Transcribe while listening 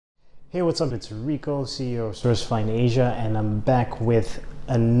Hey, what's up? It's Rico, CEO of Sourcefine Asia, and I'm back with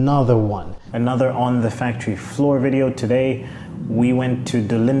another on the factory floor video. Today, we went to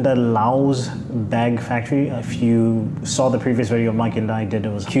Delinda Lau's bag factory. If you saw the previous video Mike and I did, it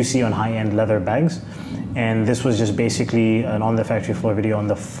was QC on high-end leather bags. And this was just basically an on the factory floor video on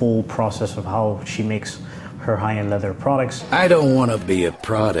the full process of how she makes her high-end leather products. I don't want to be a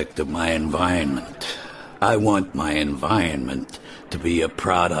product of my environment. I want my environment to be a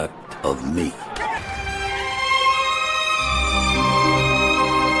product of me.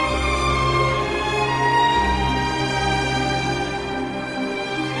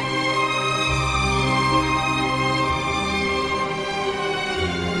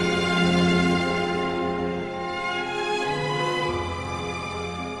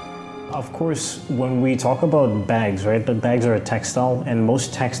 Of course, when we talk about bags, right, the bags are a textile, and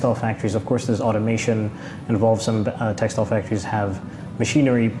most textile factories, of course, there's automation involved. Some textile factories have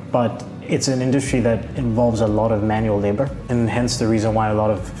machinery, but it's an industry that involves a lot of manual labor, and hence the reason why a lot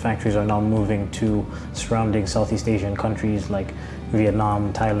of factories are now moving to surrounding Southeast Asian countries like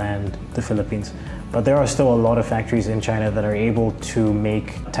Vietnam, Thailand, the Philippines. But there are still a lot of factories in China that are able to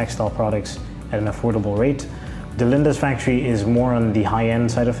make textile products at an affordable rate. Delinda's factory is more on the high-end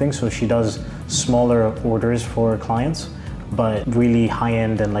side of things, so she does smaller orders for clients, but really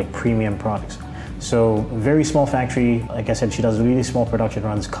high-end and like premium products. So very small factory. Like I said, she does really small production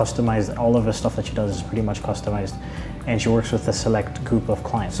runs, customized. All of the stuff that she does is pretty much customized, and she works with a select group of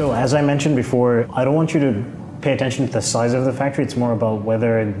clients. So as I mentioned before, I don't want you to pay attention to the size of the factory. It's more about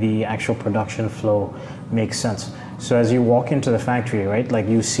whether the actual production flow makes sense. So as you walk into the factory, right, like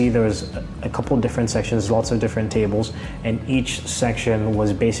you see there's a couple different sections, lots of different tables, and each section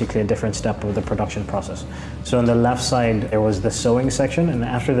was basically a different step of the production process. So on the left side, there was the sewing section, and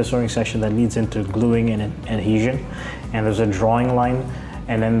after the sewing section that leads into gluing and adhesion, and there's a drawing line,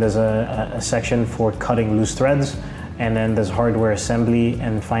 and then there's a section for cutting loose threads, and then there's hardware assembly,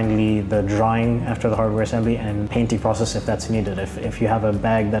 and finally the drying after the hardware assembly and painting process if that's needed. If you have a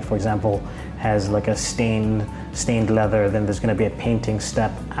bag that, for example, has like a stained leather, then there's going to be a painting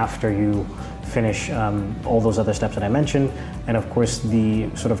step after you finish all those other steps that I mentioned. And of course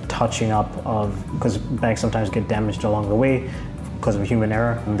the sort of touching up of, because bags sometimes get damaged along the way because of human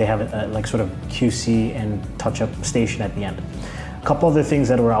error, they have a like sort of QC and touch-up station at the end. A couple other things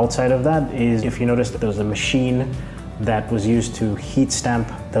that were outside of that is, if you notice, that there was a machine that was used to heat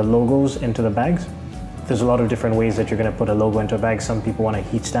stamp the logos into the bags. There's a lot of different ways that you're going to put a logo into a bag. Some people want to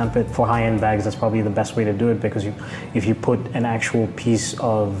heat stamp it. For high-end bags, that's probably the best way to do it, because if you put an actual piece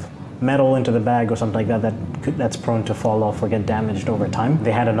of metal into the bag or something like that, that's prone to fall off or get damaged over time.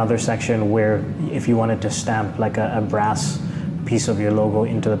 They had another section where if you wanted to stamp like a brass piece of your logo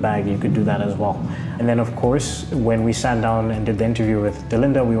into the bag, you could do that as well. And then of course, when we sat down and did the interview with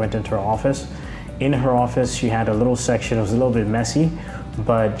Delinda, we went into her office. In her office, she had a little section. It was a little bit messy,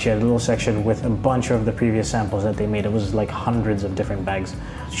 but she had a little section with a bunch of the previous samples that they made. It was like hundreds of different bags.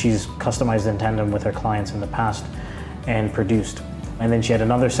 She's customized in tandem with her clients in the past and produced. And then she had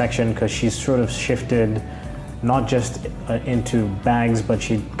another section because she's sort of shifted not just into bags, but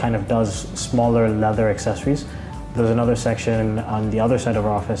she kind of does smaller leather accessories. There's another section on the other side of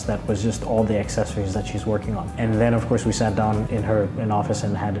our office that was just all the accessories that she's working on. And then of course we sat down in her office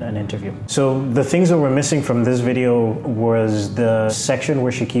and had an interview. So the things that were missing from this video was the section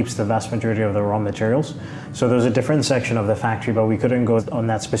where she keeps the vast majority of the raw materials. So there's a different section of the factory, but we couldn't go on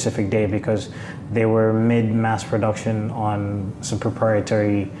that specific day because they were mid-mass production on some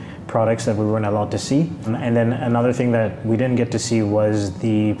proprietary products that we weren't allowed to see. And then another thing that we didn't get to see was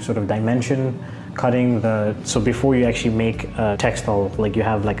the sort of dimension cutting. So before you actually make a textile, like you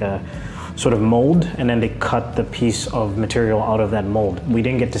have like a sort of mold, and then they cut the piece of material out of that mold. We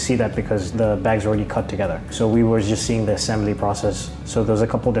didn't get to see that because the bags were already cut together. So we were just seeing the assembly process. So there's a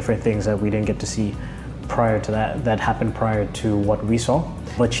couple different things that we didn't get to see prior to that happened prior to what we saw.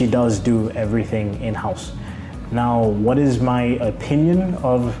 But she does do everything in-house. Now, what is my opinion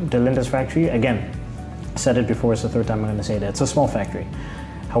of Delinda's factory? Again, I said it before, it's the third time I'm going to say that. It's a small factory.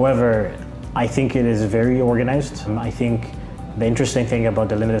 However, I think it is very organized. I think the interesting thing about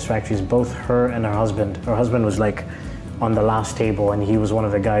Delinda's factory is both her and her husband. Her husband was like on the last table, and he was one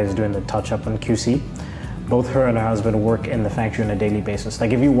of the guys doing the touch-up on QC. Both her and her husband work in the factory on a daily basis.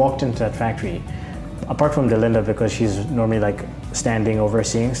 Like if you walked into that factory, apart from Delinda, because she's normally like standing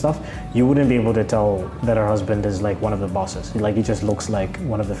overseeing stuff, you wouldn't be able to tell that her husband is like one of the bosses. Like he just looks like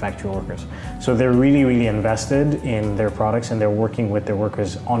one of the factory workers. So they're really, really invested in their products, and they're working with their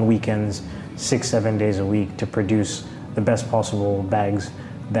workers on weekends, 6-7 days a week to produce the best possible bags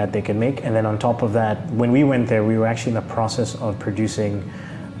that they can make. And then on top of that, when we went there, we were actually in the process of producing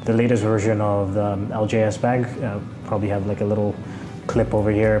the latest version of the LJS bag. Probably have like a little clip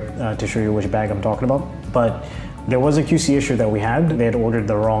over here to show you which bag I'm talking about. But there was a QC issue that we had. They had ordered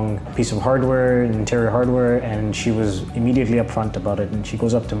the wrong piece of hardware, interior hardware, and she was immediately upfront about it. And she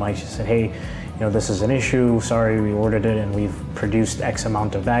goes up to Mike, she said, hey, this is an issue. Sorry, we ordered it and we've produced X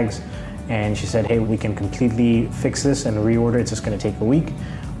amount of bags. And she said, hey, we can completely fix this and reorder. It's just going to take a week.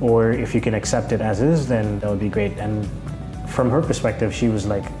 Or if you can accept it as is, then that would be great. And from her perspective, she was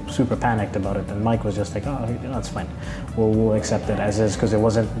like super panicked about it. And Mike was just like, oh, that's fine. We'll accept it as is, because it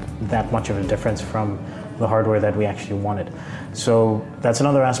wasn't that much of a difference from the hardware that we actually wanted. So that's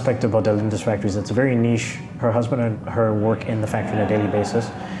another aspect about Delindus factories. It's very niche. Her husband and her work in the factory on a daily basis,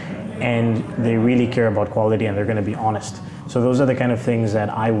 and they really care about quality, and they're going to be honest. So those are the kind of things that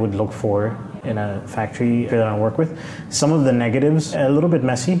I would look for in a factory that I work with. Some of the negatives, a little bit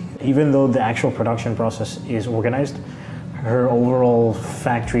messy, even though the actual production process is organized. Her overall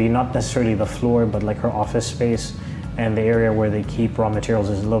factory, not necessarily the floor, but like her office space and the area where they keep raw materials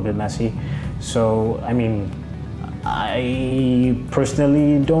is a little bit messy. So, I mean, I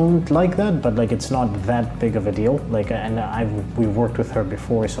personally don't like that, but like it's not that big of a deal. We've worked with her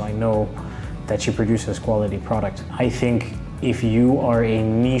before, so I know that she produces quality product. I think if you are a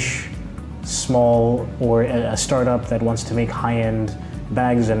niche, small, or a startup that wants to make high-end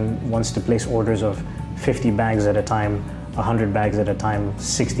bags and wants to place orders of 50 bags at a time, 100 bags at a time,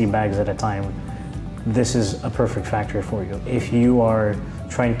 60 bags at a time, this is a perfect factory for you. If you are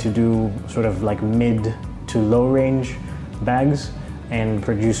trying to do sort of like mid to low range bags and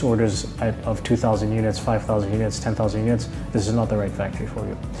produce orders of 2,000 units, 5,000 units, 10,000 units, this is not the right factory for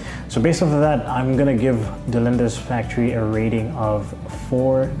you. So based off of that, I'm gonna give Delindus factory a rating of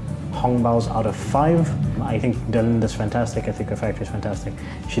 4 Hongbaos out of 5. I think Delindus is fantastic. I think her factory is fantastic.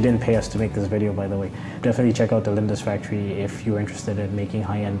 She didn't pay us to make this video, by the way. Definitely check out Delindus factory if you're interested in making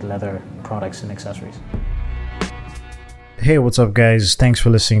high-end leather products and accessories. Hey, what's up, guys? Thanks for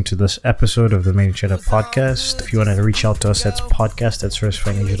listening to this episode of the Made in China podcast. If you want to reach out to us, that's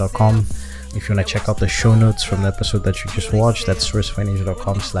podcast@sourcefineasia.com. If you want to check out the show notes from the episode that you just watched, that's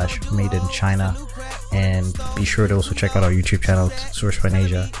sourcefineasia.com/made-in-China. And be sure to also check out our YouTube channel,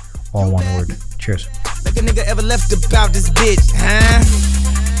 SourceFineAsia, all one word. Cheers. Like a nigga ever left about this bitch, huh?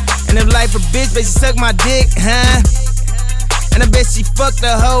 And if life a bitch, bet she suck my dick, huh? And I bet she fucked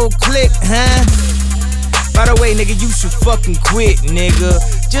the whole clique, huh? By the way, nigga, you should fucking quit, nigga.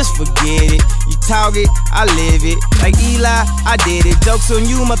 Just forget it. You talk it, I live it. Like Eli, I did it. Jokes on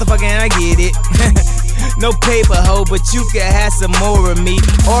you, motherfucker, and I get it. No paper hoe, but you can have some more of me.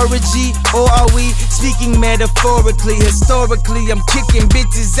 Orgy, or are we speaking metaphorically? Historically, I'm kicking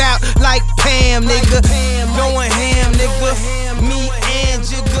bitches out like Pam, nigga. Going ham, nigga. Me and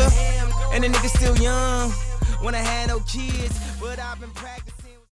Jigga. And the nigga still young. When I had no kids, but I've been practicing.